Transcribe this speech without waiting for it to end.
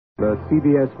The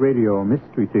CBS Radio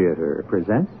Mystery Theater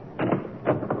presents...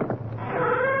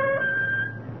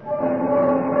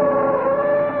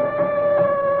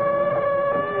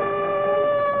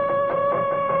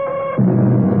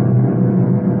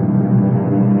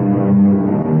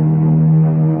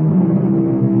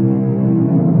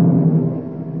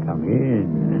 Come in.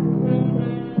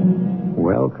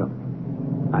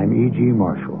 Welcome. I'm E.G.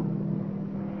 Marshall.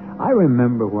 I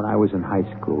remember when I was in high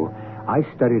school, I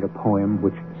studied a poem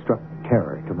which struck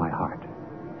terror to my heart.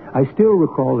 I still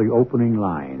recall the opening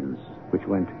lines, which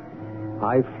went,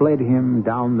 I fled him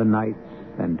down the nights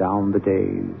and down the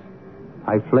days.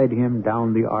 I fled him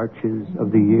down the arches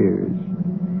of the years.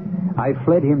 I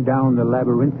fled him down the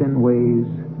labyrinthine ways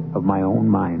of my own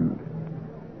mind.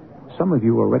 Some of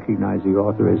you will recognize the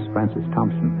author as Francis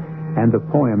Thompson, and the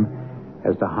poem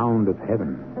as The Hound of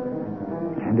Heaven.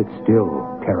 And it's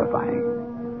still terrifying.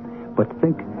 But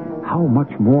think how much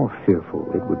more fearful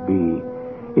it would be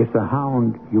if the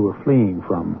hound you were fleeing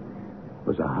from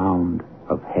was a hound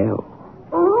of hell.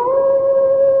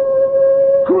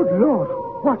 Good Lord!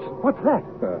 What's that?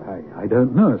 I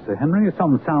don't know, Sir Henry.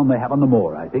 Some sound they have on the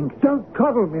moor, I think. Don't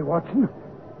coddle me, Watson.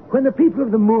 When the people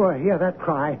of the moor hear that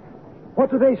cry,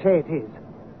 what do they say it is?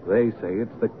 They say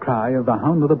it's the cry of the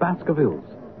hound of the Baskervilles,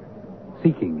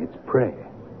 seeking its prey.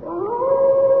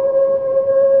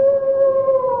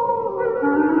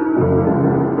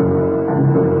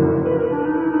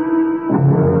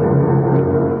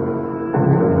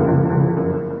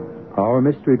 Our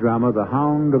mystery drama, The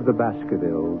Hound of the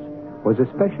Baskervilles, was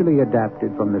especially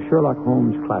adapted from the Sherlock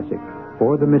Holmes classic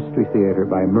for the Mystery Theater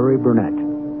by Murray Burnett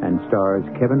and stars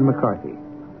Kevin McCarthy.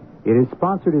 It is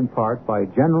sponsored in part by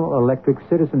General Electric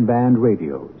Citizen Band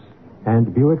Radios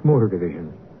and Buick Motor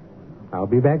Division. I'll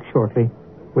be back shortly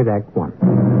with Act One.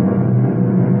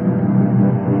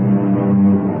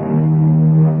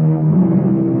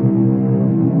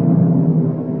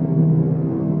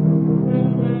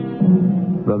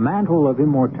 The mantle of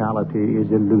immortality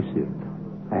is elusive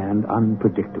and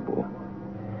unpredictable.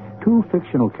 Two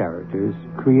fictional characters,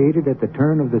 created at the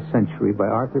turn of the century by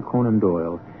Arthur Conan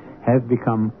Doyle, have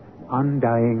become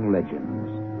undying legends.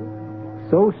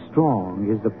 So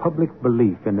strong is the public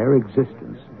belief in their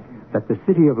existence that the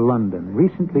City of London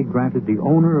recently granted the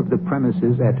owner of the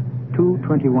premises at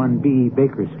 221B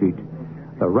Baker Street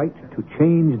the right to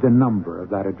change the number of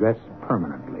that address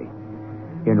permanently,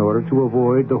 in order to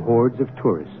avoid the hordes of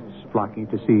tourists flocking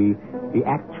to see the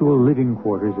actual living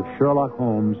quarters of Sherlock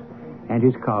Holmes and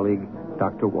his colleague,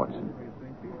 Dr. Watson.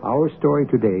 Our story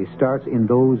today starts in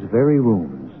those very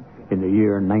rooms in the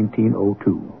year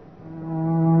 1902.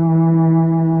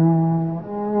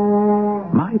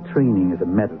 My training as a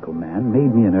medical man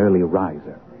made me an early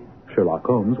riser. Sherlock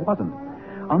Holmes wasn't.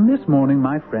 On this morning,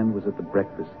 my friend was at the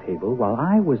breakfast table while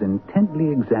I was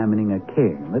intently examining a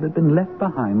cane that had been left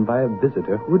behind by a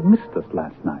visitor who had missed us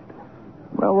last night.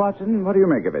 Well, Watson, what do you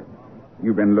make of it?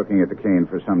 You've been looking at the cane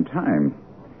for some time.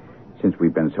 Since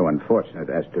we've been so unfortunate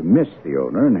as to miss the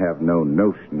owner and have no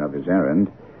notion of his errand,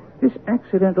 this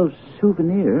accidental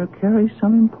souvenir carries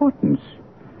some importance.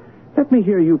 Let me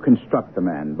hear you construct the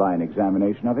man by an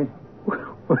examination of it.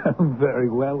 Well, very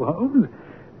well, Holmes.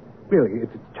 Really,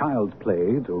 it's child's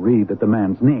play to read that the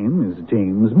man's name is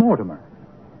James Mortimer,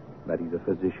 that he's a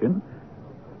physician.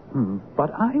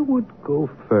 But I would go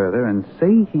further and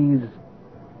say he's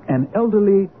an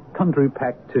elderly country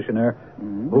practitioner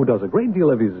who does a great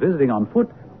deal of his visiting on foot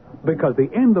because the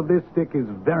end of this stick is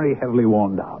very heavily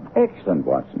worn down. Excellent,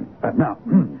 Watson. Now,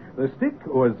 the stick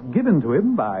was given to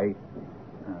him by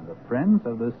the Friends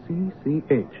of the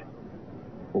CCH,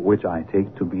 which I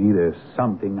take to be the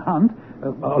Something Hunt,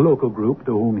 a local group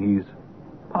to whom he's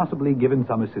possibly given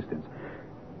some assistance.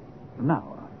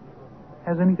 Now,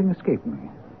 has anything escaped me?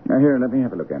 Now, here, let me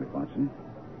have a look at it, Watson.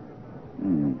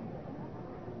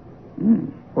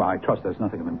 Well, I trust there's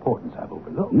nothing of importance I've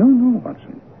overlooked. No,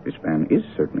 Watson. This man is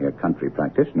certainly a country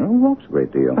practitioner who walks a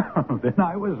great deal. Then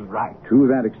I was right. To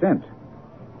that extent.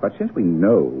 But since we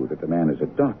know that the man is a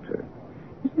doctor,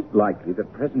 is it likely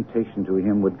that presentation to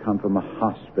him would come from a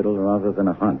hospital rather than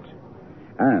a hunt?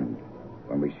 And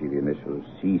when we see the initials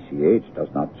CCH, does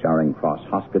not Charing Cross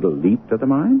Hospital leap to the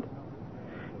mind?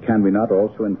 Can we not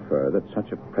also infer that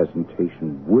such a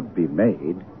presentation would be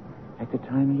made at the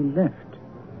time he left?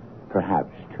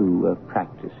 Perhaps to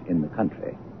practice in the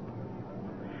country.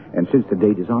 And since the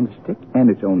date is on the stick, and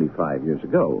it's only 5 years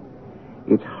ago,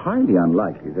 it's highly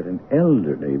unlikely that an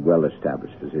elderly,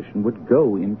 well-established physician would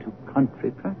go into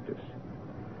country practice.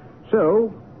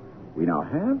 So, we now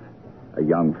have a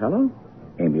young fellow,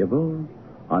 amiable,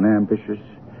 unambitious,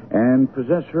 and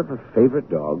possessor of a favorite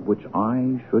dog, which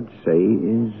I should say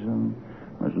is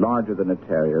It was larger than a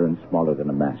terrier and smaller than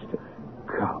a mastiff.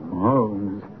 Come,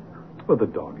 Holmes. Well, the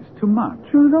dog is too much.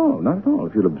 Not at all.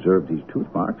 If you'll observe these tooth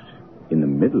marks in the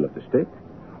middle of the stick,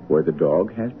 where the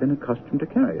dog has been accustomed to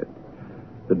carry it.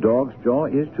 The dog's jaw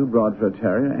is too broad for a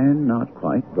terrier and not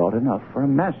quite broad enough for a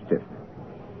mastiff.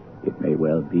 It may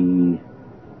well be...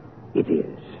 It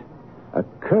is. A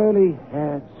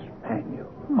curly-haired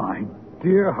spaniel. My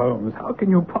dear Holmes, how can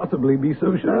you possibly be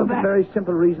so sure For of the that? very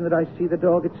simple reason that I see the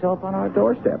dog itself on our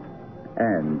doorstep.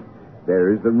 And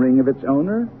there is the ring of its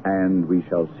owner, and we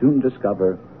shall soon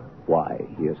discover why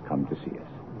he has come to see us.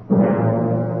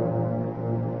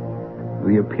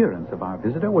 The appearance of our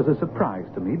visitor was a surprise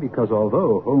to me because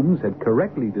although Holmes had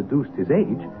correctly deduced his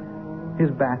age,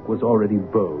 his back was already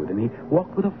bowed, and he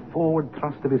walked with a forward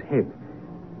thrust of his head.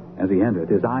 As he entered,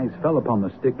 his eyes fell upon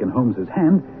the stick in Holmes's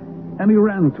hand, and he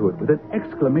ran to it with an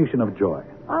exclamation of joy.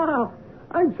 Ah,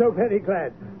 I'm so very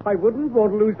glad. I wouldn't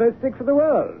want to lose that stick for the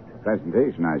world.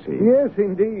 Presentation, I see. Yes,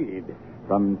 indeed.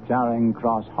 From Charing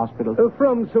Cross Hospital?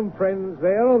 From some friends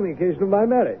there on the occasion of my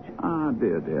marriage. Ah,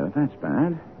 dear, that's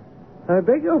bad. I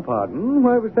beg your pardon.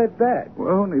 Why was that bad?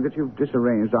 Well, only that you've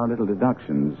disarranged our little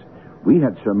deductions. We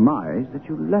had surmised that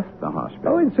you left the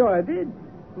hospital. Oh, and so I did.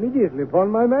 Immediately upon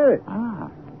my marriage.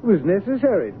 Ah. It was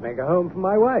necessary to make a home for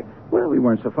my wife. Well, we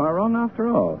weren't so far wrong after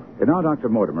all. And now, Dr.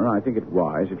 Mortimer, I think it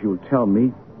wise if you'll tell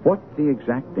me what the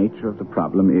exact nature of the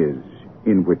problem is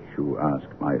in which you ask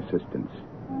my assistance.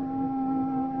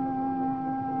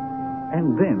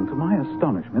 And then, to my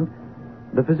astonishment,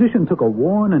 the physician took a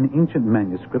worn and ancient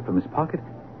manuscript from his pocket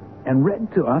and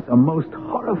read to us a most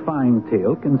horrifying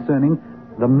tale concerning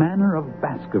the manor of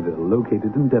Baskerville,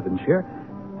 located in Devonshire,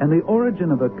 and the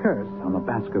origin of a curse on the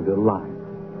Baskerville line.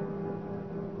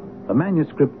 The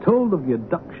manuscript told of the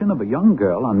abduction of a young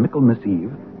girl on Michaelmas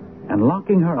Eve and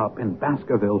locking her up in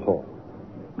Baskerville Hall.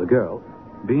 The girl,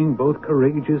 being both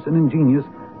courageous and ingenious,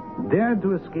 dared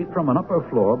to escape from an upper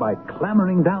floor by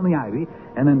clambering down the ivy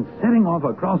and then setting off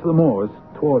across the moors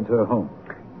towards her home.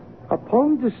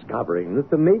 Upon discovering that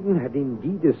the maiden had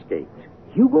indeed escaped,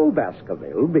 Hugo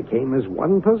Baskerville became as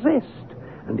one possessed,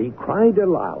 and he cried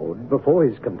aloud before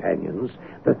his companions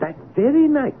that very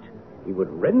night he would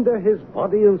render his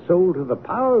body and soul to the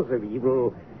powers of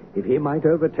evil if he might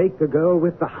overtake the girl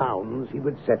with the hounds he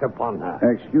would set upon her.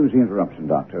 Excuse the interruption,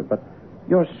 Doctor, but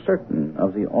you're certain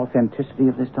of the authenticity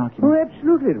of this Oh, document?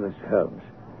 absolutely, Mr. Holmes.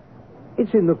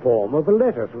 It's in the form of a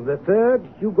letter from the third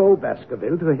Hugo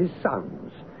Baskerville to his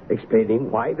sons, explaining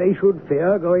why they should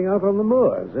fear going out on the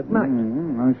moors at night.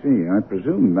 I see. I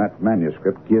presume that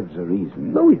manuscript gives a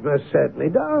reason. No, it most certainly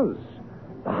does.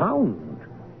 The hound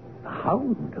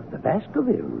of the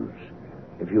Baskervilles.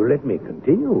 If you let me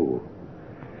continue.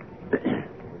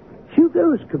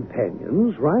 Hugo's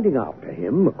companions, riding after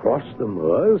him across the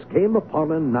moors, came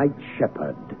upon a night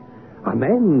shepherd, a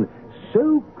man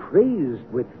so crazed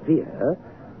with fear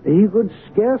that he could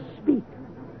scarce speak.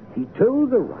 He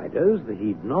told the riders that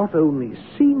he'd not only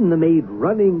seen the maid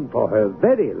running for her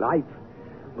very life,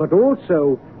 but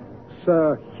also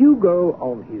Sir Hugo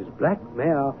on his black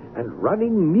mare and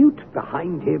running mute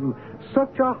behind him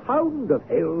such a hound of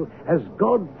hell as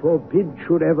God forbid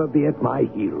should ever be at my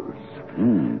heels.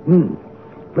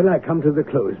 Well, I come to the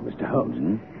close, Mr.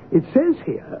 Holmes. It says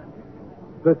here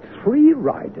that 3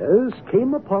 riders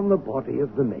came upon the body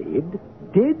of the maid,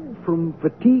 dead from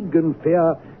fatigue and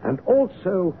fear, and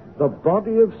also the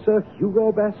body of Sir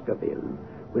Hugo Baskerville,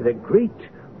 with a great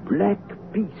black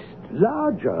beast,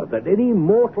 larger than any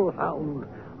mortal hound,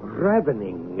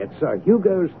 ravening at Sir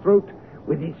Hugo's throat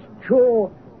with its jaw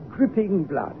dripping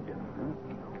blood.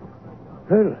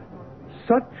 Well,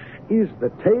 such is the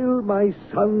tale, my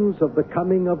sons, of the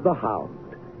coming of the hound,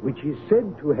 which is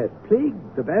said to have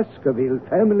plagued the Baskerville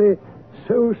family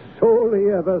so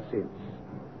sorely ever since.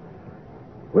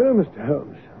 Well, Mr.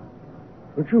 Holmes,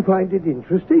 don't you find it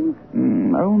interesting?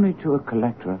 Only to a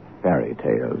collector of fairy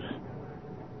tales.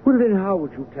 Well, then how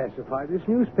would you classify this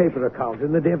newspaper account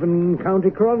in the Devon County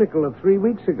Chronicle of 3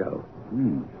 weeks ago?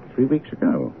 3 weeks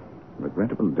ago.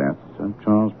 Regrettable death of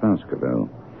Charles Baskerville.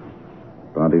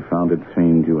 Body found at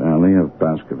Fane Dew Alley of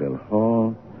Baskerville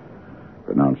Hall.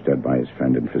 Pronounced dead by his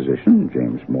friend and physician,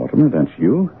 James Mortimer. That's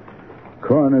you.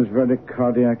 Coroner's verdict,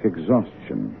 cardiac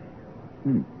exhaustion.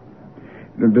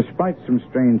 Despite some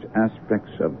strange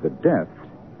aspects of the death...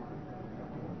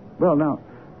 Well, now,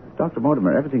 Dr.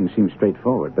 Mortimer, everything seems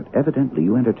straightforward, but evidently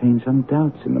you entertain some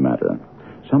doubts in the matter.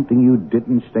 Something you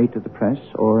didn't state to the press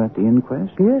or at the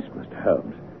inquest? Yes, Mr.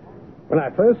 Holmes. When I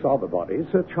first saw the body,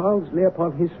 Sir Charles lay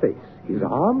upon his face, his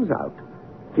arms out,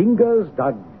 fingers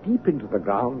dug deep into the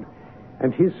ground,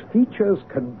 and his features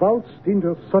convulsed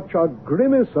into such a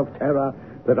grimace of terror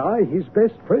that I, his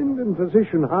best friend and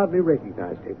physician, hardly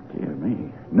recognized him. Dear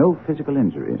me. No physical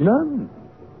injuries? None.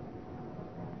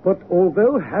 But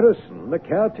although Harrison, the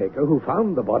caretaker who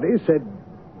found the body, said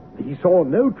he saw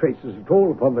no traces at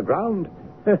all upon the ground,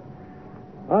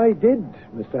 I did,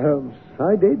 Mr. Holmes.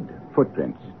 I did.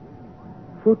 Footprints?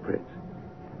 Footprints?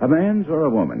 A man's or a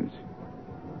woman's?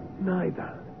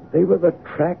 Neither. They were the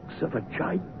tracks of a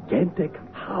gigantic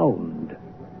hound.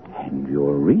 And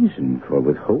your reason for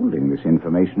withholding this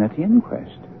information at the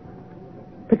inquest?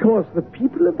 Because the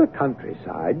people of the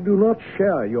countryside do not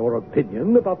share your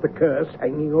opinion about the curse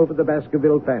hanging over the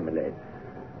Baskerville family.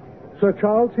 Sir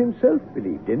Charles himself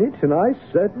believed in it, and I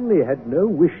certainly had no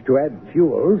wish to add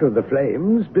fuel to the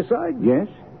flames. Besides... Yes?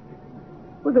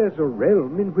 Well, there's a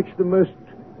realm in which the most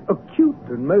acute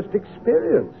and most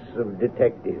experienced of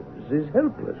detectives is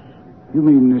helpless. You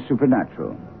mean the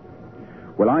supernatural?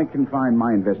 Well, I confine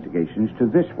my investigations to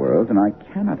this world, and I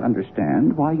cannot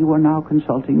understand why you are now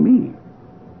consulting me.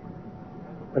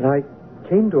 But I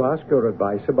came to ask your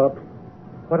advice about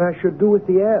what I should do with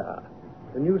the heir,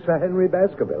 the new Sir Henry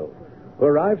Baskerville, who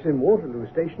arrives in Waterloo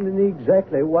Station in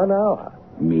exactly 1 hour.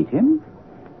 Meet him,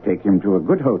 take him to a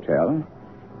good hotel,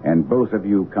 and both of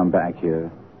you come back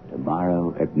here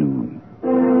tomorrow at noon.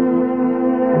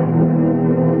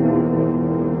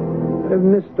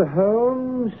 Mr.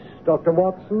 Holmes, Dr.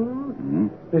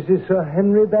 Watson, This is Sir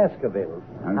Henry Baskerville.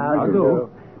 How do you do?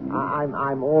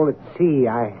 I'm all at sea.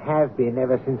 I have been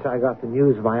ever since I got the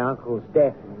news of my uncle's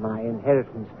death and my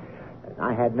inheritance.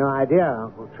 I had no idea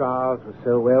Uncle Charles was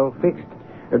so well fixed.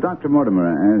 Dr.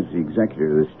 Mortimer, as the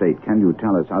executor of the estate, can you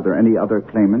tell us, are there any other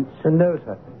claimants? No,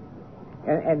 sir.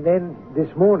 And then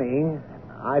this morning,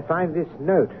 I find this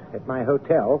note at my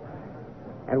hotel,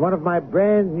 and one of my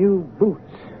brand new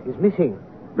boots is missing.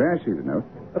 May I see the note?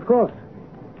 Of course.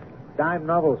 Dime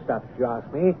novel stuff, if you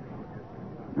ask me.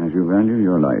 As you value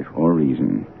your life or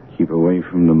reason, keep away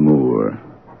from the moor.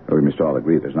 Oh, we must all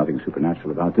agree there's nothing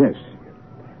supernatural about this.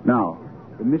 Now,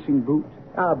 the missing boot?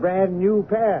 A brand new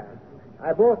pair.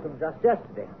 I bought them just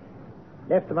yesterday.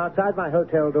 Left them outside my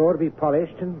hotel door to be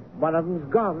polished, and one of them's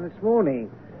gone this morning.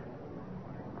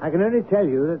 I can only tell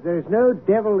you that there is no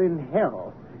devil in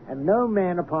hell and no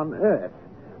man upon earth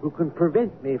who can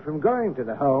prevent me from going to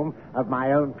the home of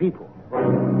my own people.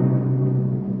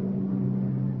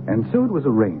 And so it was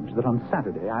arranged that on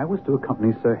Saturday I was to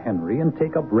accompany Sir Henry and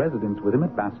take up residence with him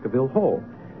at Baskerville Hall,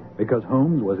 because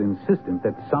Holmes was insistent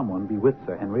that someone be with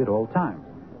Sir Henry at all times.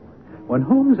 When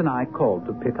Holmes and I called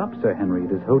to pick up Sir Henry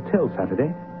at his hotel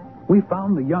Saturday, we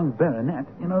found the young baronet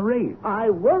in a rage. I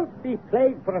won't be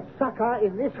played for a sucker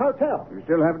in this hotel. You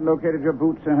still haven't located your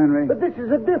boot, Sir Henry? But this is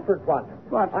a different one.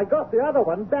 What? I got the other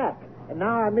one back, and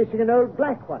now I'm missing an old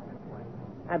black one.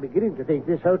 I'm beginning to think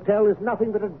this hotel is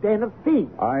nothing but a den of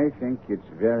thieves. I think it's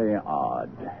very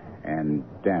odd and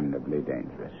damnably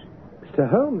dangerous. Mr.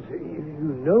 Holmes, if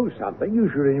you know something, you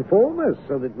should inform us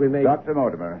so that we may... Dr.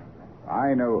 Mortimer,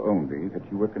 I know only that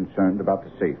you were concerned about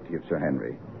the safety of Sir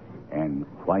Henry, and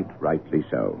quite rightly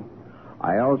so.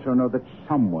 I also know that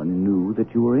someone knew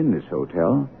that you were in this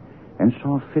hotel and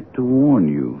saw fit to warn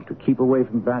you to keep away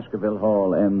from Baskerville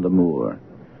Hall and the moor.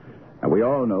 And we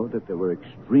all know that there were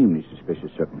extremely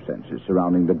suspicious circumstances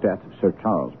surrounding the death of Sir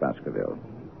Charles Baskerville.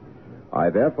 I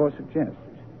therefore suggest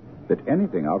that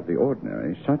anything out of the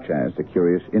ordinary, such as the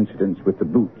curious incidents with the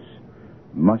boots,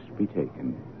 must be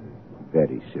taken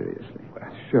very seriously. Well,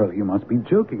 surely you must be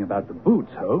joking about the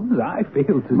boots, Holmes. I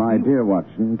fail to My see... dear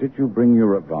Watson, did you bring your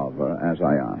revolver as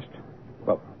I asked?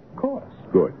 Well, of course.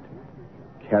 Good.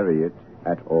 Carry it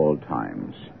at all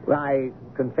times. Well, I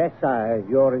confess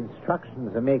your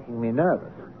instructions are making me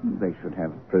nervous. They should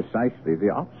have precisely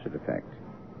the opposite effect.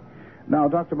 Now,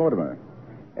 Dr. Mortimer,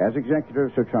 as executor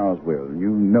of Sir Charles' will, you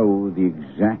know the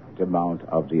exact amount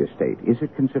of the estate. Is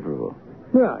it considerable?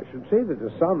 Well, I should say that a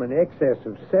sum in excess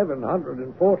of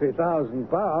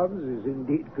 £740,000 is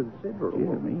indeed considerable.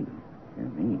 Dear me. Dear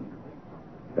me.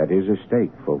 That is a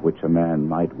stake for which a man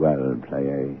might well play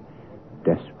a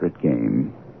desperate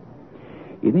game.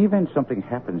 In the event something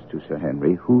happens to Sir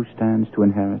Henry, who stands to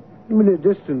inherit? A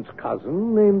distant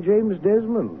cousin named James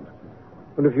Desmond.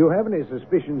 And if you have any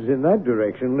suspicions in that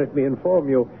direction, let me inform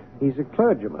you, he's a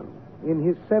clergyman in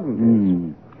his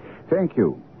 70s. Thank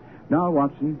you. Now,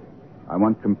 Watson, I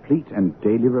want complete and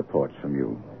daily reports from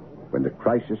you. When the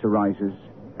crisis arises,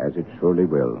 as it surely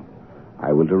will,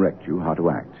 I will direct you how to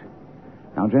act.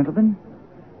 Now, gentlemen,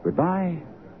 goodbye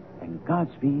and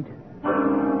Godspeed.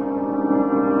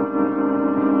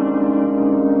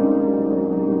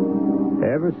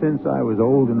 Ever since I was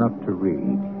old enough to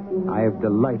read, I have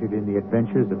delighted in the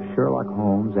adventures of Sherlock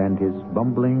Holmes and his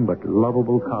bumbling but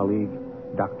lovable colleague,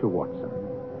 Dr. Watson.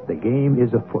 The game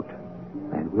is afoot,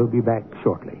 and we'll be back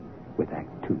shortly with Act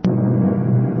Two.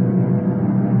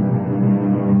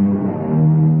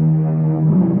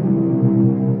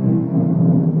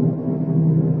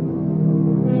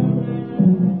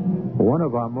 One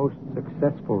of our most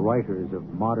successful writers of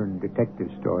modern detective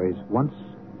stories once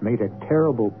made a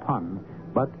terrible pun,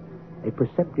 but a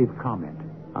perceptive comment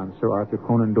on Sir Arthur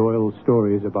Conan Doyle's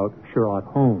stories about Sherlock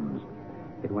Holmes.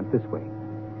 It went this way: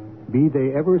 "Be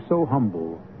they ever so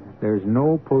humble, there's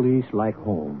no police like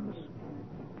Holmes."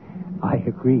 I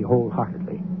agree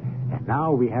wholeheartedly. And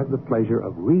now we have the pleasure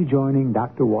of rejoining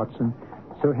Dr. Watson,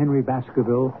 Sir Henry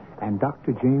Baskerville, and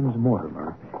Dr. James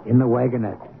Mortimer in the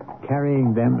wagonette,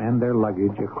 carrying them and their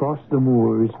luggage across the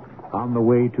moors on the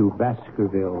way to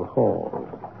Baskerville Hall.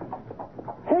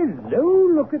 Hello,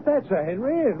 look at that, Sir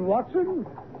Henry and Watson.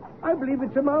 I believe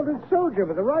it's a mounted soldier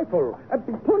with a rifle.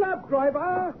 Pull up,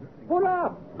 driver. Pull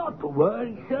up. Not to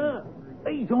worry, sir.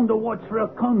 He's on the watch for a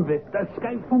convict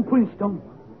escaped from Princeton.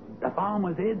 The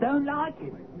farmers here don't like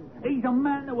him. He's a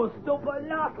man that will stop at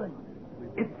nothing.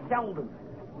 It's Selden,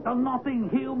 the Notting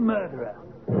Hill murderer.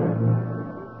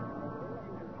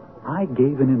 I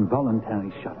gave an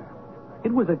involuntary shudder.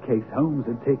 It was a case Holmes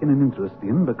had taken an interest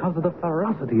in because of the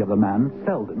ferocity of the man,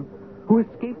 Selden, who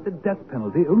escaped the death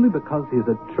penalty only because his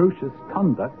atrocious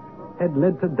conduct had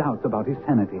led to doubts about his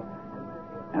sanity.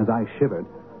 As I shivered,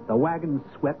 the wagon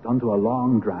swept onto a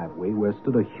long driveway where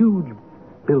stood a huge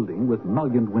building with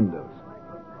mullioned windows.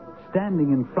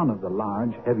 Standing in front of the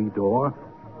large, heavy door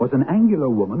was an angular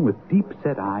woman with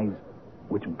deep-set eyes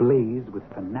which blazed with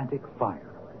fanatic fire.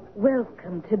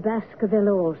 Welcome to Baskerville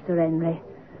Hall, Sir Henry.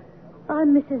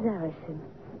 I'm Mrs. Harrison,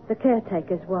 the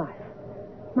caretaker's wife.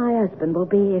 My husband will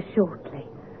be here shortly.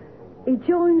 He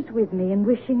joins with me in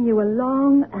wishing you a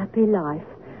long, happy life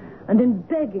and in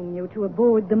begging you to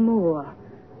avoid the moor,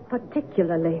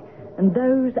 particularly in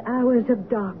those hours of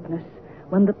darkness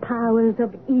when the powers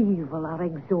of evil are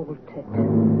exalted.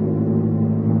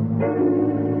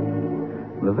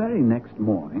 The very next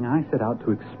morning, I set out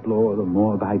to explore the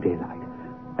moor by daylight.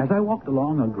 As I walked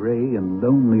along a gray and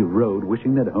lonely road,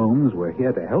 wishing that Holmes were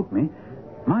here to help me,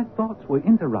 my thoughts were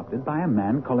interrupted by a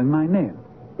man calling my name.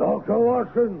 Dr.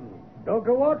 Watson.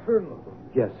 Dr. Watson.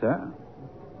 Yes, sir?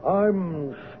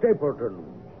 I'm Stapleton.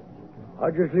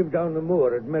 I just live down the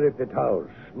moor at Merripit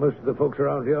House. Most of the folks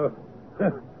around here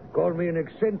call me an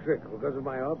eccentric because of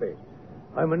my hobby.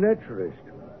 I'm a naturalist.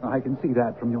 I can see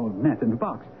that from your net and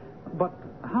box. But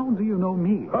how do you know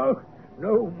me? Oh,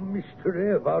 no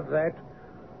mystery about that.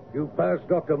 You passed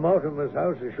Dr. Mortimer's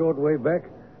house a short way back.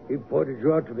 He pointed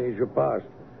you out to me as you passed.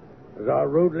 As our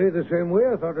road lay the same way,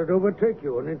 I thought I'd overtake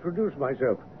you and introduce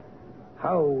myself.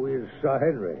 How is Sir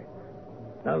Henry?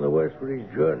 None the worse for his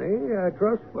journey, I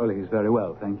trust? Well, he's very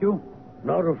well, thank you.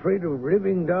 Not afraid of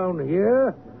living down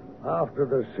here after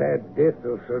the sad death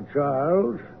of Sir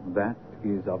Charles? That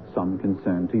is of some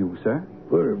concern to you, sir.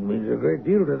 Well, it means a great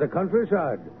deal to the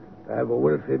countryside to have a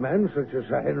wealthy man such as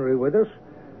Sir Henry with us.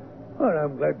 Well,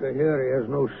 I'm glad to hear he has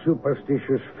no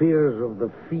superstitious fears of the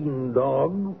fiend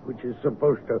dog, which is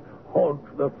supposed to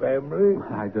haunt the family.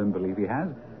 I don't believe he has.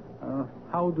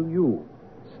 How do you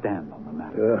stand on the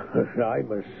matter?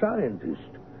 I'm a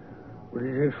scientist. But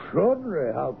it's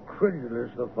extraordinary how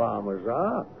credulous the farmers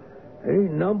are. Any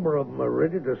number of them are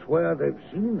ready to swear they've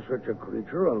seen such a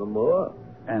creature on the moor.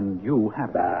 And you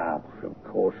haven't? Of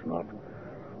course not.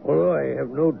 Although I have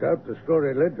no doubt the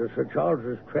story led to Sir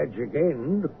Charles's tragic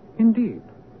end. Indeed.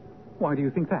 Why do you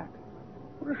think that?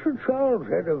 Well, Sir Charles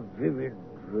had a vivid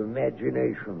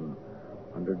imagination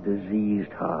and a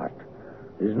diseased heart.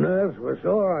 His nerves were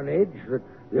so on edge that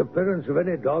the appearance of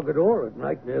any dog at all at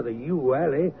night near the yew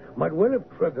alley might well have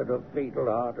triggered a fatal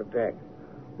heart attack.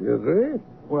 Do you agree?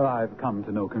 Well, I've come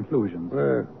to no conclusions.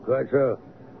 Quite so.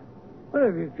 Well,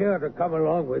 if you care to come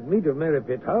along with me to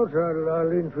Merripit House,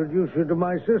 I'll introduce you to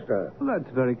my sister. Well,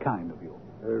 that's very kind of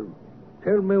you.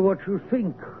 Tell me what you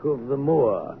think of the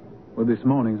moor. Well, this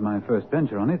morning's my first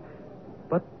venture on it.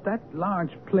 But that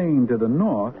large plain to the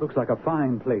north looks like a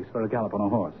fine place for a gallop on a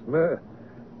horse.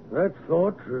 That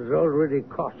thought has already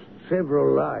cost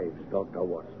several lives, Dr.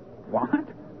 Watson. What?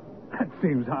 That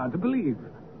seems hard to believe.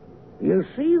 You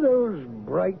see those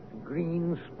bright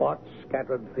green spots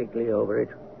scattered thickly over it?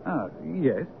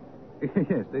 Yes.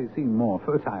 Yes, they seem more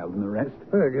fertile than the rest.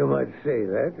 Well, you might say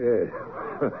that.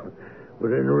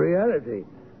 But in reality,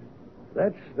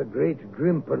 that's the great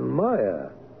Grimpen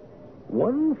Mire.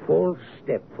 One false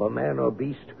step for man or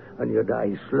beast, and you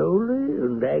die slowly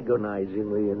and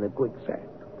agonizingly in the quicksand.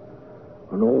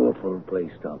 An awful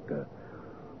place, Doctor.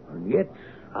 And yet,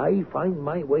 I find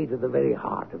my way to the very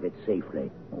heart of it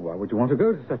safely. Why would you want to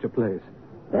go to such a place?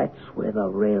 That's where the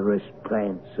rarest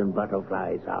plants and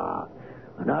butterflies are.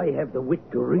 And I have the wit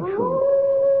to reach them.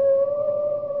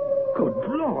 Good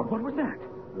Lord, what was that?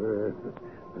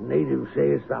 The natives say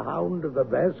it's the hound of the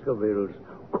Baskervilles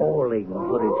calling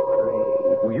for its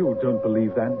prey. Well, you don't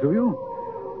believe that, do you?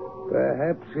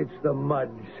 Perhaps it's the mud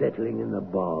settling in the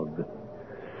bog.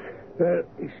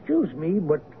 Excuse me,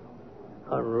 but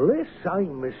unless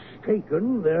I'm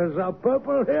mistaken, there's a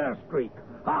purple hair streak.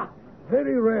 Ah,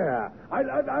 very rare.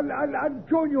 I'll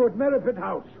join you at Merripit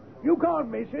House. You can't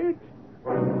miss it.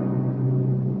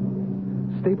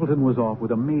 Stapleton was off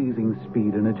with amazing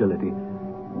speed and agility.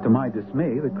 To my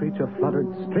dismay, the creature fluttered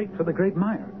straight for the great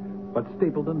mire. But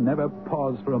Stapleton never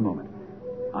paused for a moment.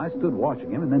 I stood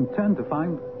watching him and then turned to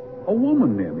find a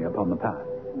woman near me upon the path.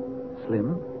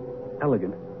 Slim,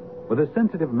 elegant, with a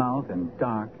sensitive mouth and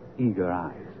dark, eager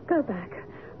eyes. Go back.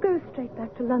 Go straight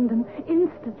back to London.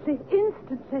 Instantly.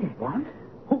 Instantly. What?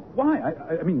 Oh, why?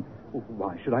 I mean,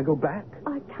 why should I go back?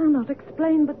 I cannot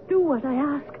explain, but do what I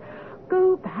ask.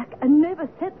 Go back and never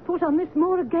set foot on this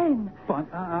moor again.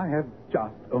 But I have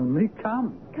just only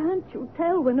come. Can't you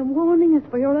tell when a warning is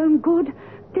for your own good?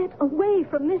 Get away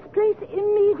from this place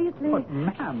immediately. But,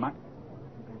 ma'am,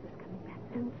 Brother's coming back.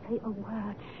 Don't say a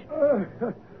word.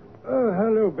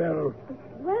 Hello, Beryl.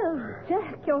 Well,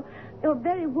 Jack, you're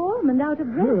very warm and out of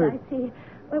breath, I see.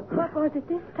 What was it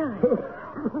this time?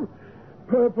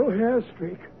 Purple hair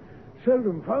streak.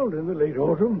 Seldom found in the late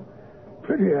autumn.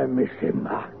 Pity I missed him.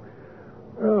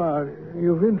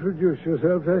 You've introduced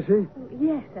yourselves, I see.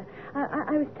 Yes, sir.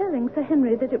 I was telling Sir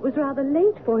Henry that it was rather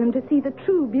late for him to see the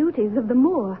true beauties of the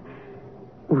moor.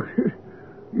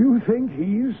 You think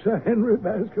he's Sir Henry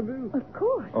Baskerville? Of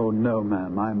course. Oh, no,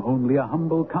 ma'am. I'm only a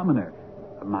humble commoner.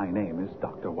 My name is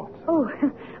Dr. Watson. Oh,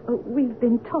 we've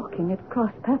been talking at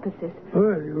cross purposes.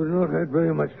 Well, you've not had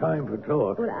very much time for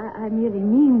talk. Well, I merely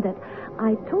mean that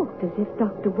I talked as if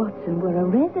Dr. Watson were a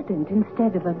resident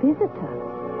instead of a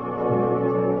visitor.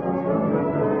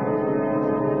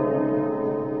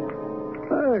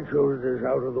 I chose this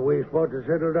out-of-the-way spot to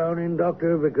settle down in,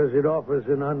 Doctor, because it offers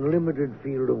an unlimited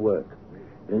field of work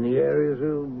in the areas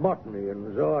of botany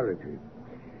and zoology.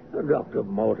 Dr.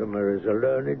 Mortimer is a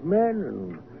learned man,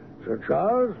 and Sir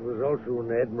Charles was also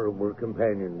an admirable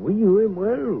companion. We knew him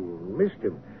well, missed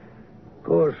him. Of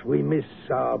course, we miss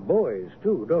our boys,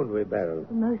 too, don't we, Beryl?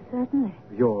 Most certainly.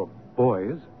 Your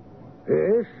boys?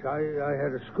 Yes, I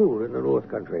had a school in the North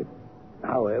Country.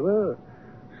 However,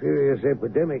 serious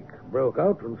epidemic broke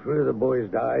out and 3 of the boys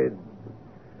died.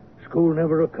 School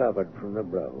never recovered from the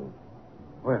blow.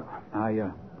 Well,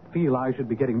 I feel I should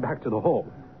be getting back to the hall.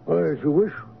 Well, as you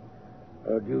wish.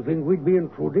 Do you think we'd be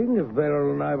intruding if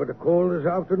Beryl and I were to call this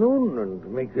afternoon and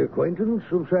make the acquaintance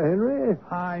of Sir Henry?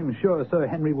 I'm sure Sir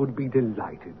Henry would be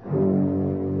delighted.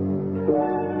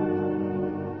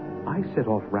 I set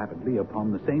off rapidly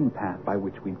upon the same path by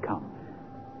which we'd come.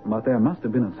 But there must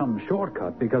have been some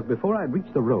shortcut, because before I'd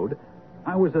reached the road,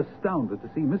 I was astounded to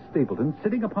see Miss Stapleton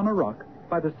sitting upon a rock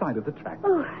by the side of the track.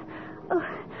 Oh,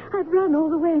 I've run all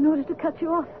the way in order to cut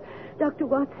you off, Dr.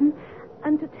 Watson,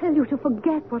 and to tell you to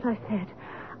forget what I said.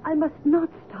 I must not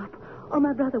stop, or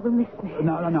my brother will miss me.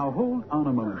 Now, hold on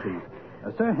a moment,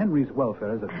 please. Sir Henry's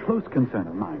welfare is a close concern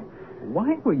of mine.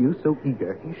 Why were you so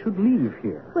eager he should leave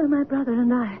here? Well, my brother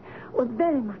and I were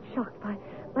very much shocked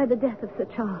by the death of Sir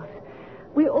Charles.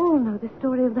 We all know the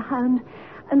story of the hound,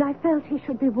 and I felt he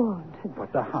should be warned.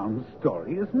 But the hound's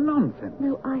story is nonsense.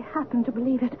 No, I happen to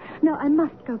believe it. No, I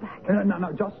must go back.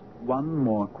 No, just one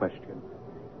more question.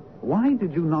 Why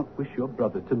did you not wish your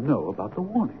brother to know about the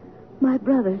warning? My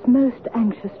brother's most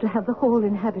anxious to have the hall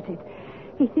inhabited.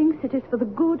 He thinks it is for the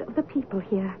good of the people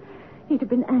here. He'd have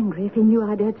been angry if he knew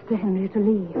I'd urged Sir Henry to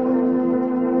leave.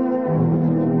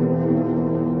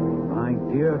 My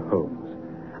dear Holmes,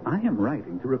 I am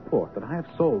writing to report that I have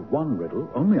solved one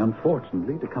riddle, only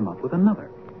unfortunately to come up with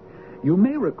another. You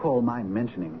may recall my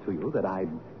mentioning to you that I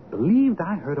believed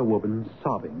I heard a woman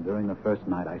sobbing during the first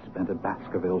night I spent at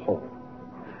Baskerville Hall.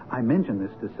 I mentioned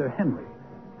this to Sir Henry,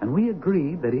 and we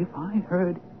agreed that if I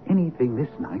heard anything this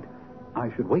night, I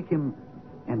should wake him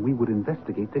and we would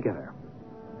investigate together.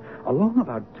 Along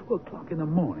about 2 o'clock in the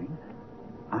morning,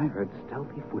 I heard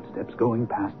stealthy footsteps going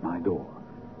past my door.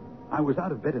 I was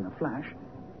out of bed in a flash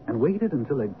and waited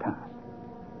until they'd passed.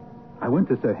 I went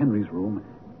to Sir Henry's room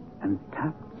and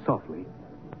tapped softly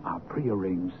our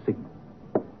prearranged signal.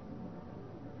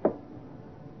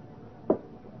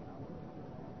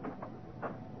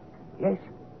 Yes?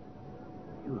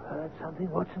 You heard something,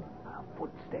 Watson?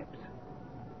 Footsteps.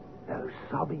 Those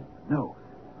sobbing? No.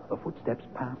 The footsteps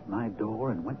passed my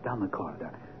door and went down the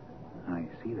corridor. I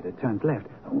see that it turns left.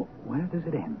 Where does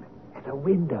it end? At a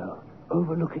window.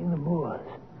 overlooking the moors.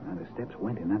 And the steps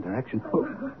went in that direction. Oh,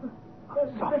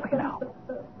 softly now.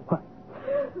 What?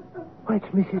 Why, it's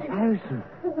Mrs. Harrison.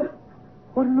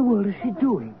 What in the world is she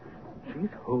doing? She's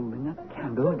holding a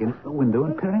candle against the window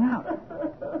and peering out.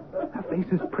 Her face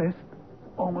is pressed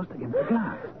almost against the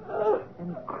glass.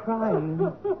 And crying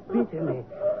bitterly.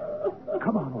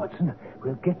 Come on, Watson.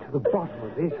 We'll get to the bottom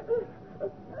of this.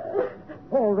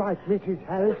 All right, Mrs.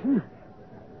 Harrison.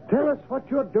 Tell us what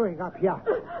you're doing up here.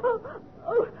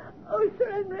 Oh,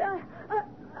 Sir Henry,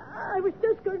 I was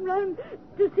just going round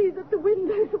to see that the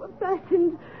windows were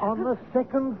fastened. On the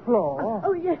second floor?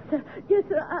 Oh, yes, sir. Yes,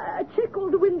 sir. I check all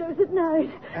the windows at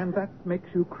night. And that makes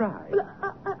you cry? Well,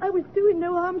 I was doing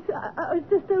no harm, sir. I was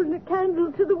just holding a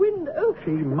candle to the window.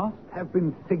 She must have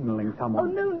been signaling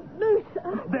someone. Oh, no,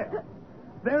 sir.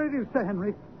 There it is, Sir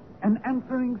Henry. An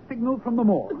answering signal from the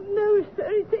moor. No, sir.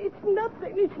 It's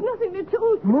nothing. It's nothing at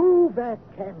all. Move that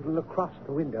candle across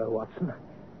the window, Watson.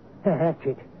 That's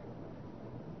it.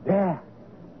 There.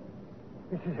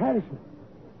 Mrs. Harrison.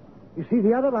 You see,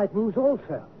 the other light moves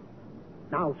also.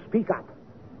 Now, speak up.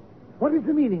 What is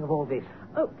the meaning of all this?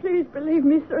 Oh, please believe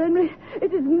me, Sir Henry.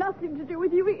 It has nothing to do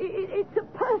with you. It's a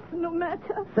personal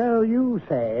matter. So you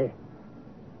say.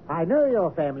 I know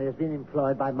your family has been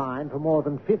employed by mine for more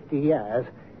than 50 years,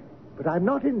 but I'm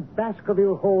not in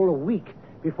Baskerville Hall a week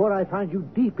before I find you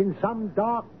deep in some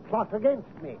dark plot against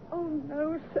me. Oh,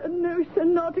 no, sir,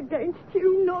 not against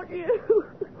you, not you.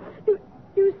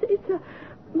 You see, sir,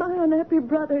 my unhappy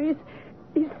brother is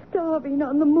starving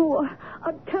on the moor.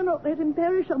 I cannot let him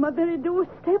perish on my very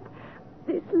doorstep.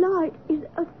 This light is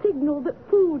a signal that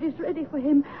food is ready for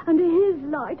him, and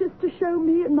his light is to show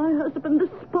me and my husband the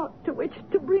spot to which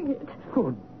to bring it.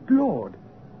 Good Lord.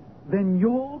 Then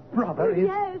your brother is...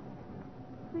 Yes,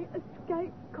 the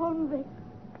escaped convict,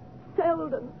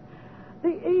 Selden,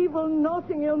 the evil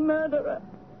Notting Hill murderer.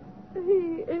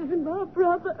 He is my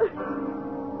brother.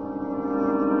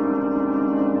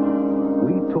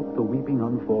 We took the weeping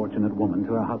unfortunate woman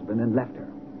to her husband and left her.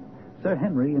 Sir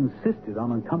Henry insisted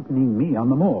on accompanying me on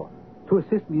the moor to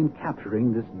assist me in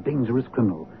capturing this dangerous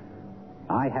criminal.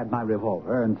 I had my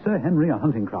revolver and Sir Henry a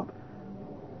hunting crop.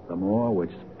 The moor was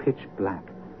pitch black,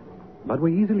 but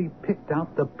we easily picked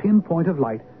out the pinpoint of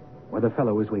light where the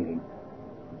fellow was waiting.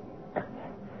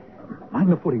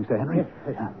 Mind the footing, Sir Henry.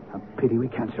 A pity we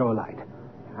can't show a light.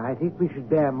 I think we should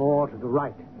bear more to the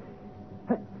right.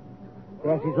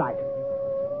 There's his light.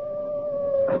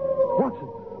 Watson.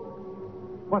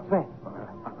 What's that?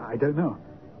 I don't know.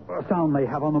 A sound they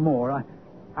have on the moor.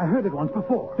 I heard it once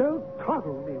before. Don't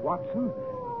coddle me, Watson.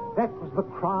 That was the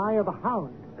cry of a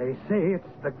hound. They say it's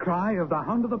the cry of the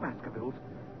Hound of the Baskervilles.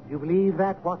 You believe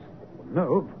that, Watson?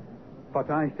 No,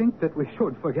 but I think that we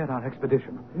should forget our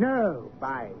expedition. No,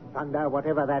 by thunder,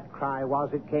 whatever that cry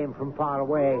was, it came from far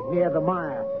away, near the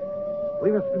mire.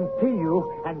 We must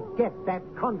continue and get that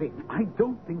convict. I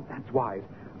don't think that's wise.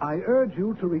 I urge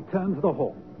you to return to the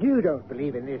hall. You don't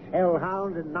believe in this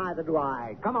hellhound, and neither do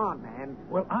I. Come on, man.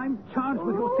 Well, I'm charged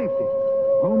with your safety.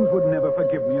 Holmes would never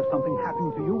forgive me if something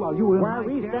happened to you while you were in While my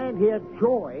we care. stand here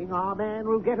jawing, our man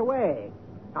will get away.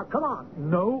 Now, come on.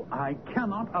 No, I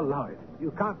cannot allow it.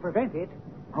 You can't prevent it.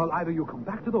 Well, either you come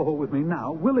back to the hall with me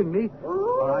now, willingly,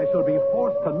 or I shall be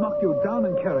forced to knock you down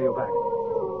and carry you back.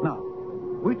 Now,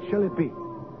 which shall it be?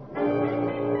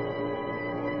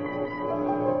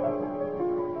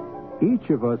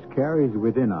 Each of us carries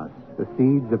within us the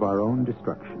seeds of our own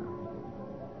destruction.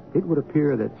 It would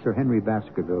appear that Sir Henry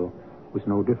Baskerville was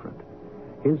no different.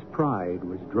 His pride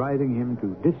was driving him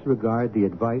to disregard the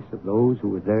advice of those who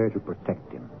were there to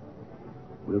protect him.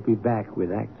 We'll be back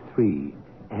with Act 3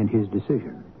 and his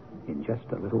decision in just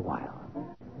a little while.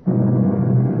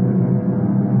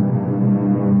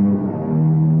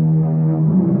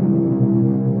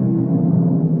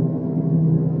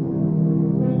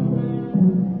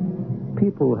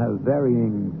 People have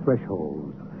varying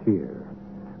thresholds of fear.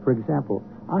 For example,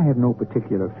 I have no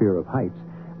particular fear of heights,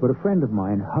 but a friend of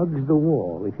mine hugs the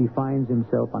wall if he finds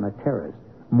himself on a terrace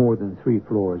more than 3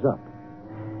 floors up.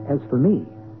 As for me,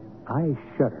 I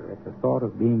shudder at the thought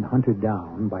of being hunted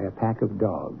down by a pack of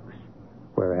dogs,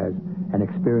 whereas an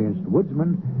experienced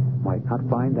woodsman might not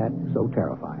find that so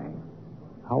terrifying.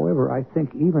 However, I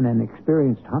think even an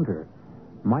experienced hunter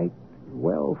might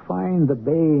well find the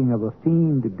baying of a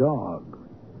fiend dog,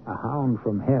 a hound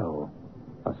from hell,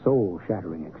 a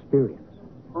soul-shattering experience.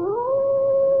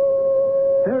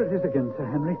 There it is again, Sir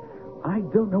Henry. I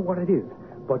don't know what it is,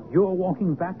 but you're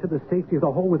walking back to the safety of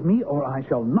the hall with me, or I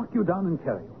shall knock you down and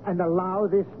carry you. And allow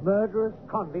this murderous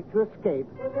convict to escape.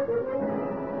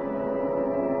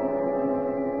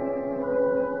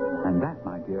 And that,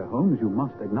 my dear Holmes, you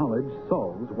must acknowledge,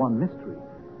 solves one mystery.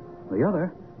 The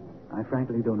other, I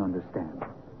frankly don't understand.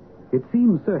 It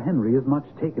seems Sir Henry is much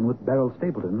taken with Beryl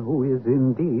Stapleton, who is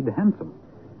indeed handsome.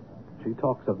 She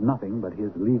talks of nothing but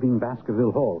his leaving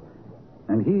Baskerville Hall,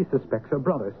 and he suspects her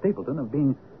brother, Stapleton, of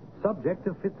being subject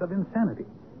to fits of insanity.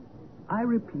 I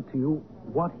repeat to you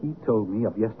what he told me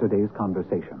of yesterday's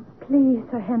conversation. Please,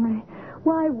 Sir Henry,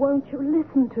 why won't you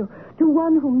listen to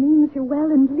one who means you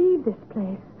well and leave this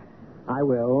place? I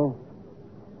will,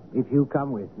 if you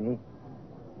come with me.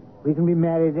 We can be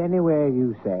married anywhere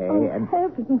you say, Oh, and...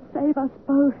 heaven save us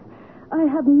both. I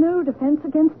have no defense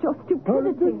against your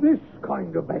stupidity. This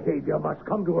kind of behavior must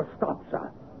come to a stop,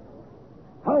 sir.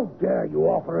 How dare you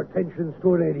offer attentions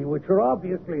to a lady which are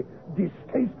obviously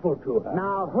distasteful to her?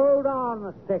 Now, hold on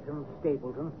a second,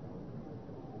 Stapleton.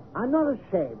 I'm not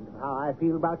ashamed of how I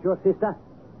feel about your sister.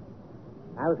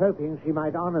 I was hoping she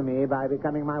might honor me by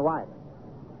becoming my wife.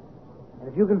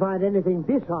 And if you can find anything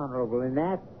dishonorable in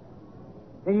that,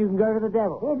 then you can go to the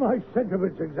devil. Well, my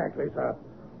sentiments exactly, sir.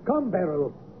 Come,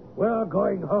 Beryl. We're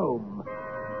going home.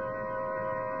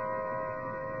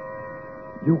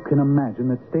 You can imagine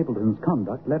that Stapleton's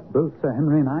conduct left both Sir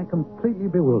Henry and I completely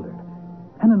bewildered.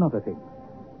 And another thing.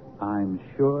 I'm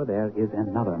sure there is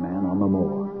another man on the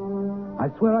moor. I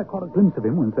swear I caught a glimpse of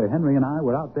him when Sir Henry and I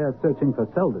were out there searching for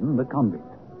Selden, the convict.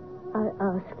 I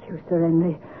ask you, Sir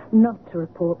Henry, not to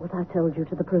report what I told you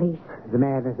to the police. The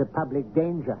man is a public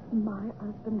danger. My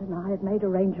husband and I had made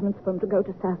arrangements for him to go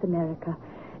to South America.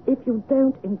 If you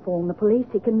don't inform the police,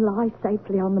 he can lie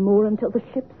safely on the moor until the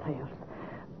ship sails.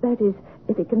 That is,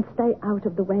 if he can stay out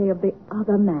of the way of the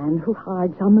other man who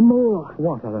hides on the moor.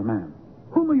 What other man?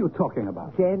 Whom are you talking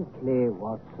about? Gently,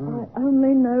 Watson. I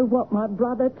only know what my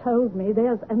brother told me.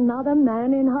 There's another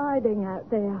man in hiding out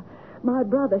there. My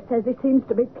brother says he seems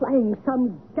to be playing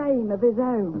some game of his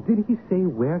own. Did he say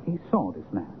where he saw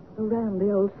this man? Around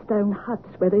the old stone huts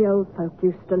where the old folk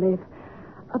used to live.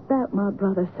 About my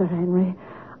brother, Sir Henry.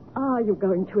 Are you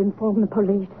going to inform the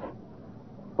police?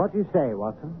 What do you say,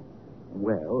 Watson?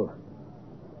 Well,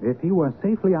 if he were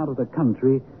safely out of the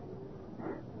country,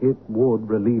 it would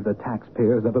relieve the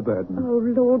taxpayers of a burden. Oh,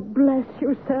 Lord bless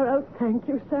you, sir. Oh, thank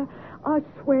you, sir. I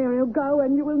swear he'll go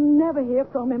and you will never hear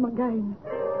from him again.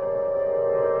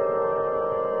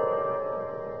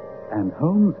 And,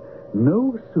 Holmes,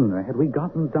 no sooner had we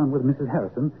gotten done with Mrs.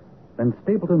 Harrison than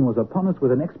Stapleton was upon us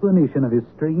with an explanation of his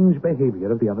strange behavior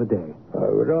of the other day. I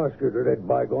would ask you to let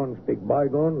bygones be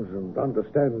bygones and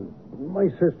understand my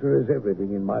sister is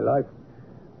everything in my life.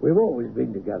 We've always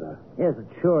been together. Yes, but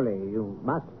surely you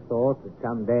must have thought that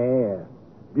someday a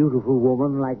beautiful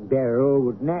woman like Beryl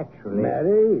would naturally...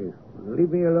 Marry? Leave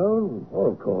me alone?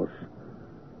 Oh, of course.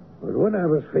 But when I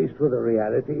was faced with the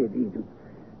reality,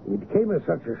 it came as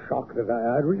such a shock that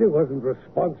I really wasn't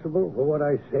responsible for what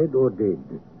I said or did.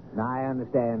 I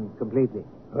understand completely.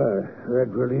 That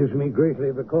relieves me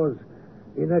greatly because,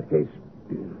 in that case,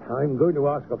 I'm going to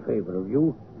ask a favor of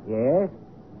you. Yes?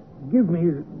 Give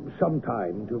me some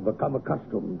time to become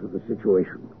accustomed to the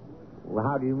situation. Well,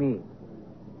 how do you mean?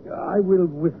 I will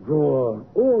withdraw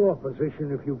all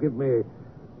opposition if you give me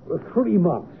 3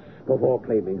 months before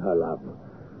claiming her love.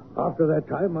 After that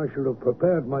time, I shall have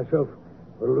prepared myself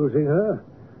for losing her.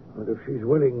 And if she's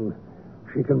willing,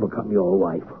 she can become your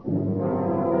wife.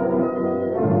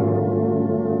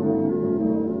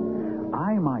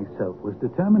 I myself was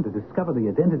determined to discover the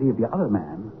identity of the other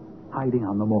man hiding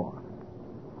on the moor.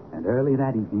 And early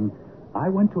that evening, I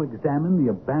went to examine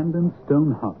the abandoned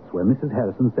stone huts where Mrs.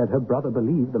 Harrison said her brother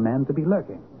believed the man to be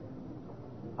lurking.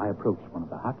 I approached one of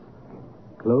the huts,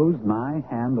 closed my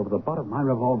hand over the butt of my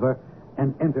revolver,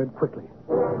 and entered quickly.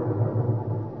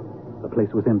 The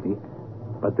place was empty,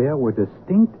 but there were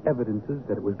distinct evidences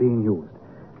that it was being used.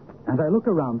 As I looked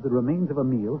around the remains of a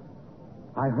meal,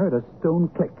 I heard a stone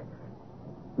click.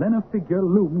 Then a figure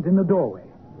loomed in the doorway.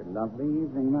 It's a lovely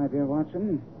evening, my dear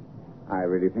Watson. I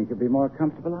really think you'll be more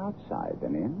comfortable outside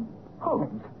than in.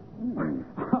 Holmes!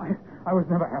 I was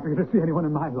never happier to see anyone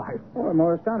in my life. Oh,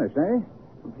 more astonished, eh?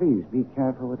 Please be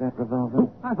careful with that revolver.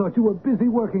 Oh, I thought you were busy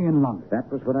working in London. That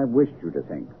was what I wished you to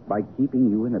think. By keeping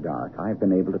you in the dark, I've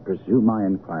been able to pursue my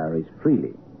inquiries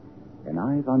freely. And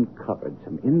I've uncovered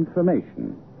some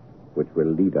information which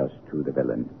will lead us to the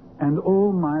villain. And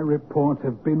all my reports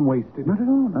have been wasted. Not at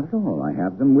all, not at all. I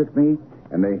have them with me,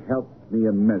 and they helped me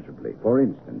immeasurably. For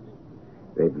instance,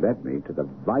 they've led me to the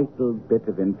vital bit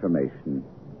of information.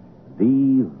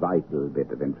 The vital bit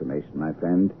of information, my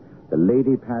friend. The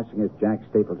lady passing as Jack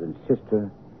Stapleton's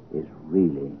sister is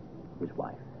really his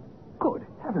wife. Good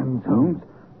heavens, Holmes.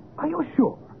 Are you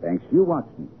sure? Thanks to you,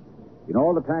 Watson. In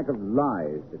all the pack of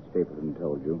lies that Stapleton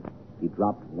told you, he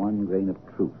dropped one grain of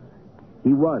truth.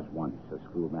 He was once a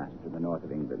schoolmaster in the north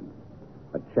of England.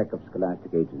 A check of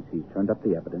scholastic agencies turned up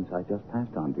the evidence I just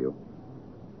passed on to you.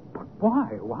 But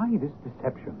why? Why this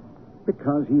deception?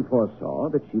 Because he foresaw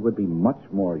that she would be much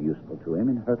more useful to him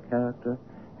in her character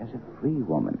as a free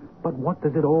woman. But what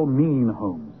does it all mean,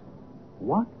 Holmes?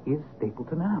 What is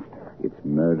Stapleton after? It's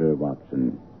murder,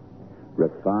 Watson.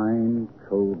 Refined,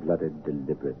 cold-blooded,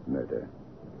 deliberate murder.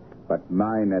 But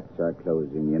my nets are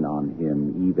closing in on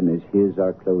him, even as his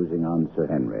are closing on Sir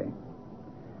Henry.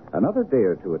 Another day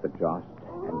or two at the joust,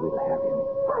 and we'll have him.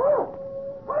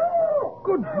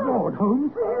 Good Lord,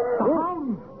 Holmes! The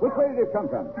hounds! Which way did it come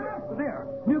from? There,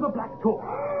 near the Black Door.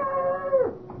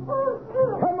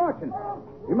 Come, Watson.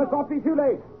 You must not be too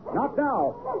late. Not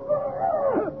now.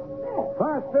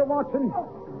 Faster, Watson.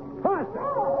 Faster.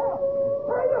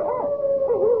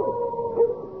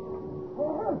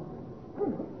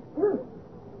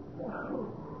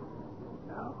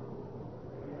 No.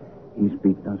 He's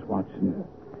beaten us, Watson.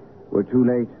 We're too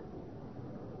late.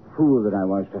 Fool that I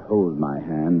was to hold my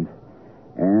hand.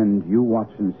 And you,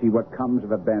 Watson, see what comes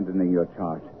of abandoning your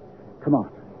charge. Come on.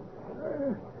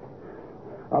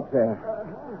 Up there.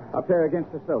 Up there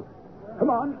against the slope. Come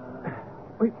on.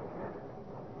 Wait.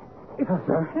 It's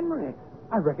Sir Henry.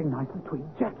 I recognize the tweed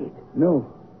jacket. No.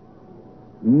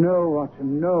 No,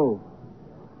 Watson, no.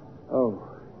 Oh,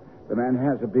 the man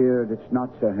has a beard. It's not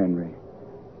Sir Henry.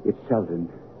 It's Selden.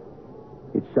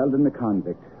 It's Selden the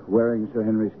convict, wearing Sir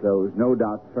Henry's clothes, no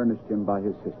doubt furnished him by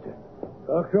his sister.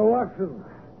 Dr. Watson.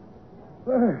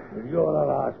 If you're the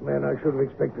last man I should have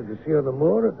expected to see on the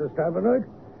moor at this time of night.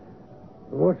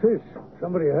 What's this?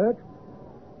 Somebody hurt?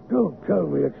 Don't tell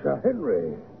me it's Sir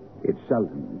Henry. It's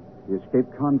Selden, the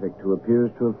escaped convict who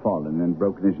appears to have fallen and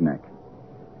broken his neck.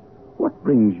 What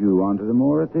brings you onto the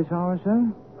moor at this hour,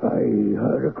 sir? I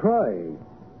heard a cry.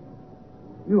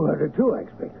 You heard it too, I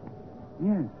expect.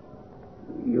 Yes.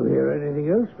 You hear anything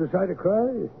else beside a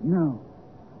cry? No.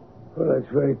 Well,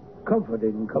 that's very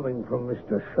comforting coming from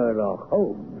Mr. Sherlock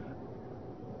Holmes.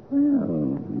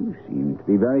 Well, you seem to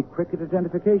be very quick at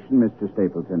identification, Mr.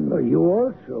 Stapleton. Well, you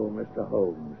also, Mr.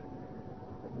 Holmes.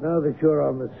 Now that you're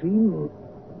on the scene,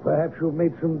 perhaps you've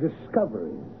made some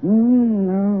discoveries.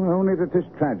 No, only that this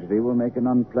tragedy will make an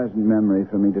unpleasant memory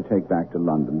for me to take back to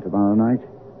London tomorrow night.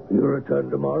 You return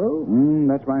tomorrow?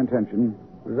 That's my intention.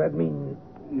 Does that mean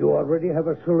you already have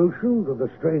a solution to the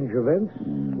strange events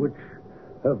which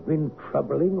have been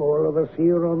troubling all of us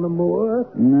here on the moor?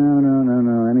 No.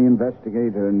 Any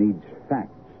investigator needs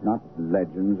facts, not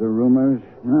legends or rumors.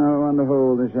 No, on the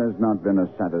whole, this has not been a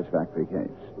satisfactory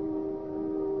case.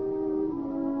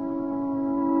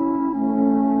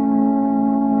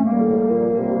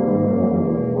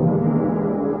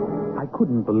 I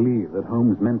couldn't believe that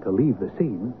Holmes meant to leave the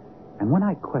scene, and when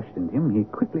I questioned him, he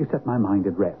quickly set my mind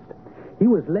at rest. He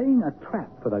was laying a trap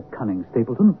for that cunning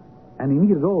Stapleton, and he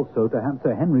needed also to have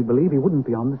Sir Henry believe he wouldn't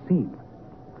be on the scene.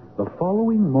 The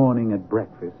following morning at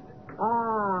breakfast...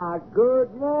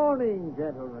 Good morning,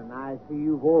 gentlemen. I see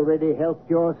you've already helped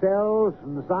yourselves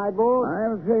from the sideboard.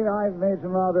 I'm afraid I've made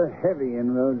some rather heavy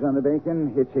inroads on the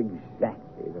bacon. It's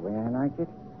exactly the way I like it.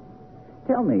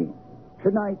 Tell me,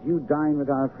 tonight you dine with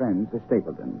our friends, the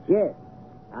Stapletons. Yes.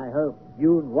 I hope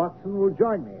you and Watson will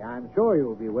join me. I'm sure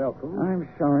you'll be welcome. I'm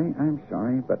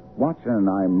sorry, but Watson and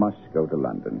I must go to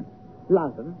London.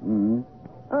 London? Mm-hmm.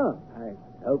 Oh, I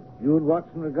hope you and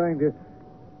Watson are going to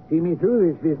see me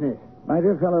through this business. My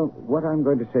dear fellow, what I'm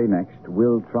going to say next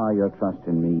will try your trust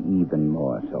in me even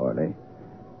more sorely.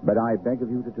 But I beg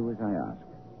of you to do as I ask.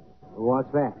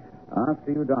 What's that?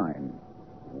 After you dine,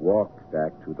 walk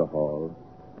back to the hall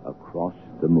across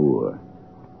the moor.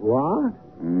 What?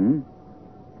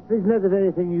 Isn't that the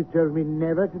very thing you told me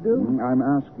never to do? I'm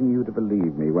asking you to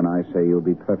believe me when I say you'll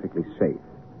be perfectly safe.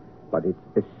 But it's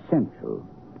essential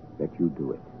that you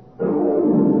do it.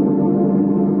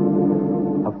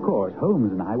 Of course,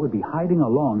 Holmes and I would be hiding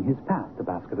along his path to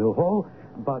Baskerville Hall,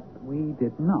 but we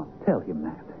did not tell him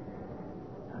that.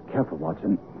 Careful,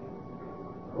 Watson.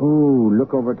 Oh,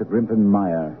 look over at the Grimpen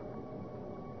Mire.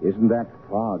 Isn't that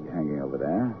fog hanging over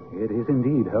there? It is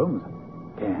indeed, Holmes.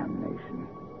 Damnation.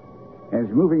 And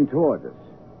it's moving toward us.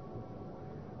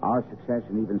 Our success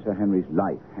and even Sir Henry's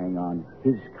life hang on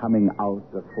his coming out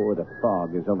before the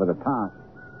fog is over the path.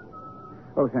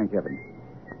 Oh, thank heaven.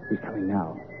 He's coming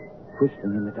now,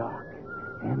 whistling in the dark.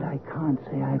 And I can't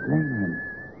say I blame him.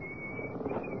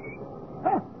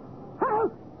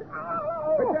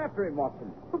 Get after him,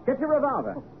 Watson. Get your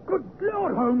revolver. Good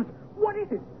Lord, Holmes! What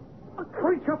is it? A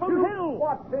creature from hell!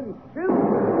 Watson, shoot!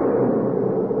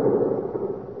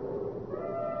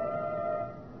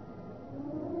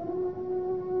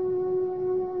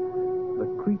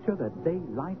 creature that lay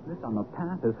lifeless on the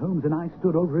path as Holmes and I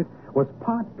stood over it was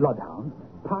part bloodhound,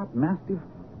 part mastiff,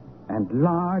 and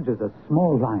large as a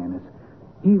small lioness.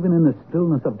 Even in the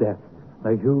stillness of death,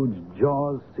 the huge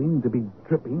jaws seemed to be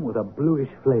dripping with a bluish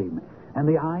flame, and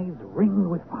the eyes ringed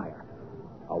with fire.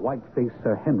 A white-faced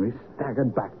Sir Henry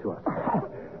staggered back to us.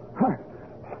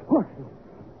 What in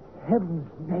heaven's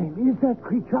name is that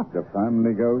creature? The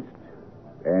family ghost,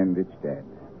 and it's dead.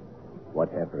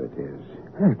 Whatever it is.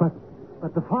 Yes, but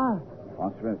the fire.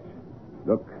 Phosphorus.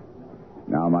 Look.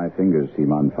 Now my fingers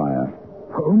seem on fire.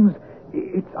 Holmes,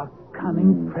 it's a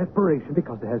cunning preparation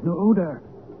because it has no odor.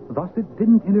 Thus it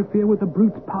didn't interfere with the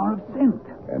brute's power of scent.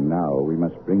 And now we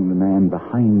must bring the man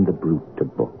behind the brute to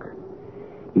book.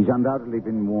 He's undoubtedly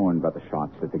been warned by the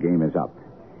shots that the game is up.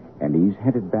 And he's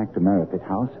headed back to Merripit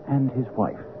House and his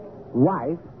wife.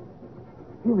 Wife?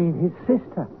 You mean his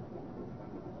sister?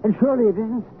 And surely it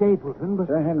isn't Stapleton, but...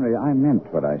 Sir Henry, I meant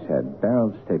what I said.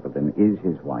 Beryl Stapleton is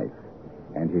his wife.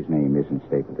 And his name isn't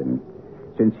Stapleton.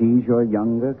 Since he's your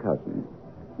younger cousin.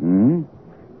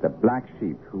 The black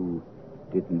sheep who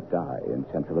didn't die in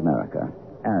Central America,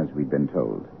 as we've been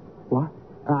told. What?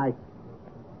 I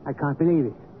can't believe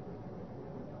it.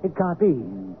 It can't be.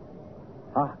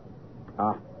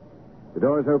 The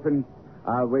door's open.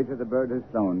 I'll wait till the bird has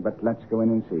flown, but let's go in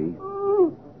and see.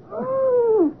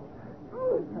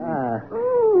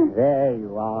 There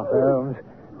you are, Holmes.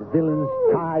 The villain's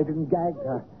tied and gagged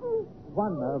her.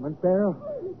 One moment, Beryl.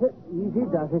 Easy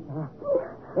does it.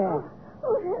 There.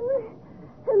 Oh,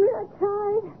 Henry,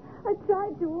 I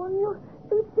tried to warn you.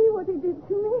 You see what he did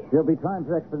to me? There'll be time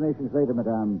for explanations later,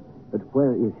 madame. But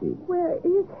where is he? Where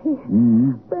is he?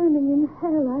 Burning in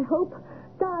hell, I hope.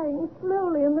 Dying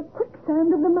slowly in the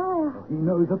quicksand of the mire. He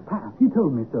knows a path. He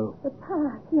told me so. The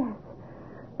path, yes.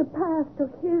 The path to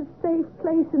his safe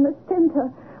place in the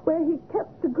center where he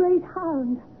kept the great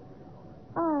hound.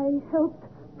 I helped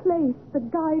place the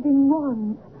guiding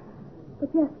wands. But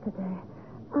yesterday,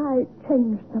 I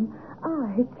changed them.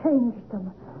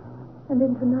 And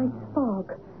in tonight's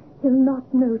fog, he'll not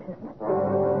notice.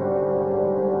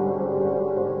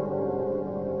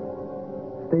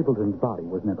 Stapleton's body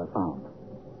was never found.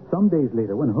 Some days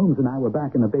later, when Holmes and I were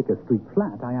back in the Baker Street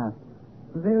flat, I asked,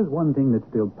 there's one thing that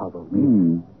still puzzles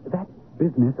me. That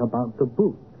business about the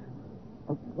boots.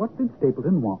 What did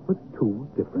Stapleton want with two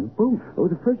different boots? Oh,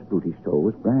 the first boot he stole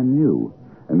was brand new,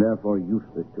 and therefore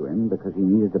useless to him because he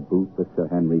needed a boot with Sir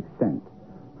Henry's scent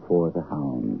for the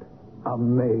hound.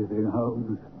 Amazing,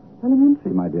 Holmes.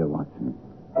 Elementary, my dear Watson.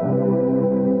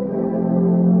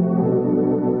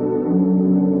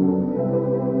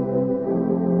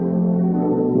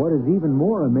 What is even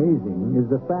more amazing is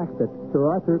the fact that Sir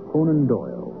Arthur Conan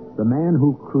Doyle, the man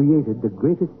who created the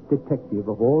greatest detective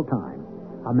of all time,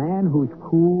 a man whose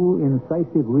cool,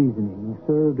 incisive reasoning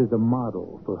served as a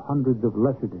model for hundreds of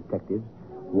lesser detectives,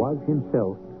 was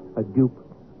himself a dupe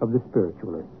of the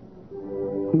spiritualists.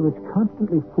 He was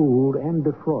constantly fooled and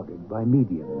defrauded by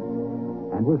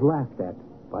mediums and was laughed at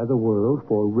by the world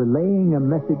for relaying a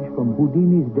message from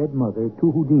Houdini's dead mother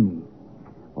to Houdini.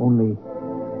 Only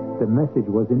the message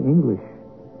was in English,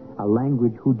 a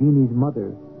language Houdini's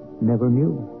mother never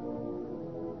knew.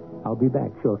 I'll be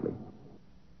back shortly.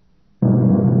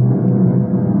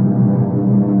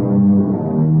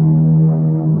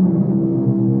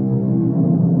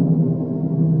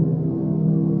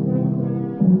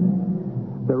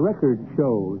 The record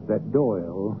shows that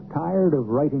Doyle, tired of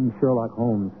writing Sherlock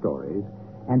Holmes stories,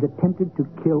 and attempted to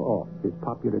kill off his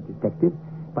popular detective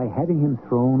by having him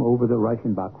thrown over the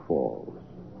Reichenbach Falls.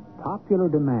 Popular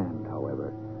demand,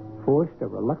 however, forced a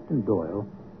reluctant Doyle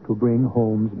to bring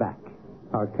Holmes back.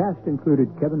 Our cast included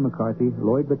Kevin McCarthy,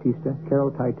 Lloyd Battista,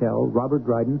 Carol Teitel, Robert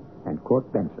Dryden, and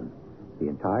Court Benson. The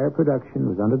entire production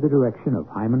was under the direction of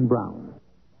Hyman Brown.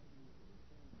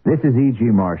 This is E.G.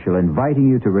 Marshall inviting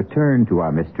you to return to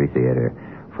our Mystery Theater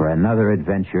for another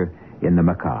adventure in the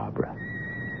macabre.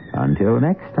 Until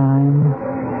next time,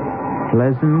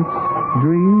 pleasant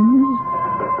dreams.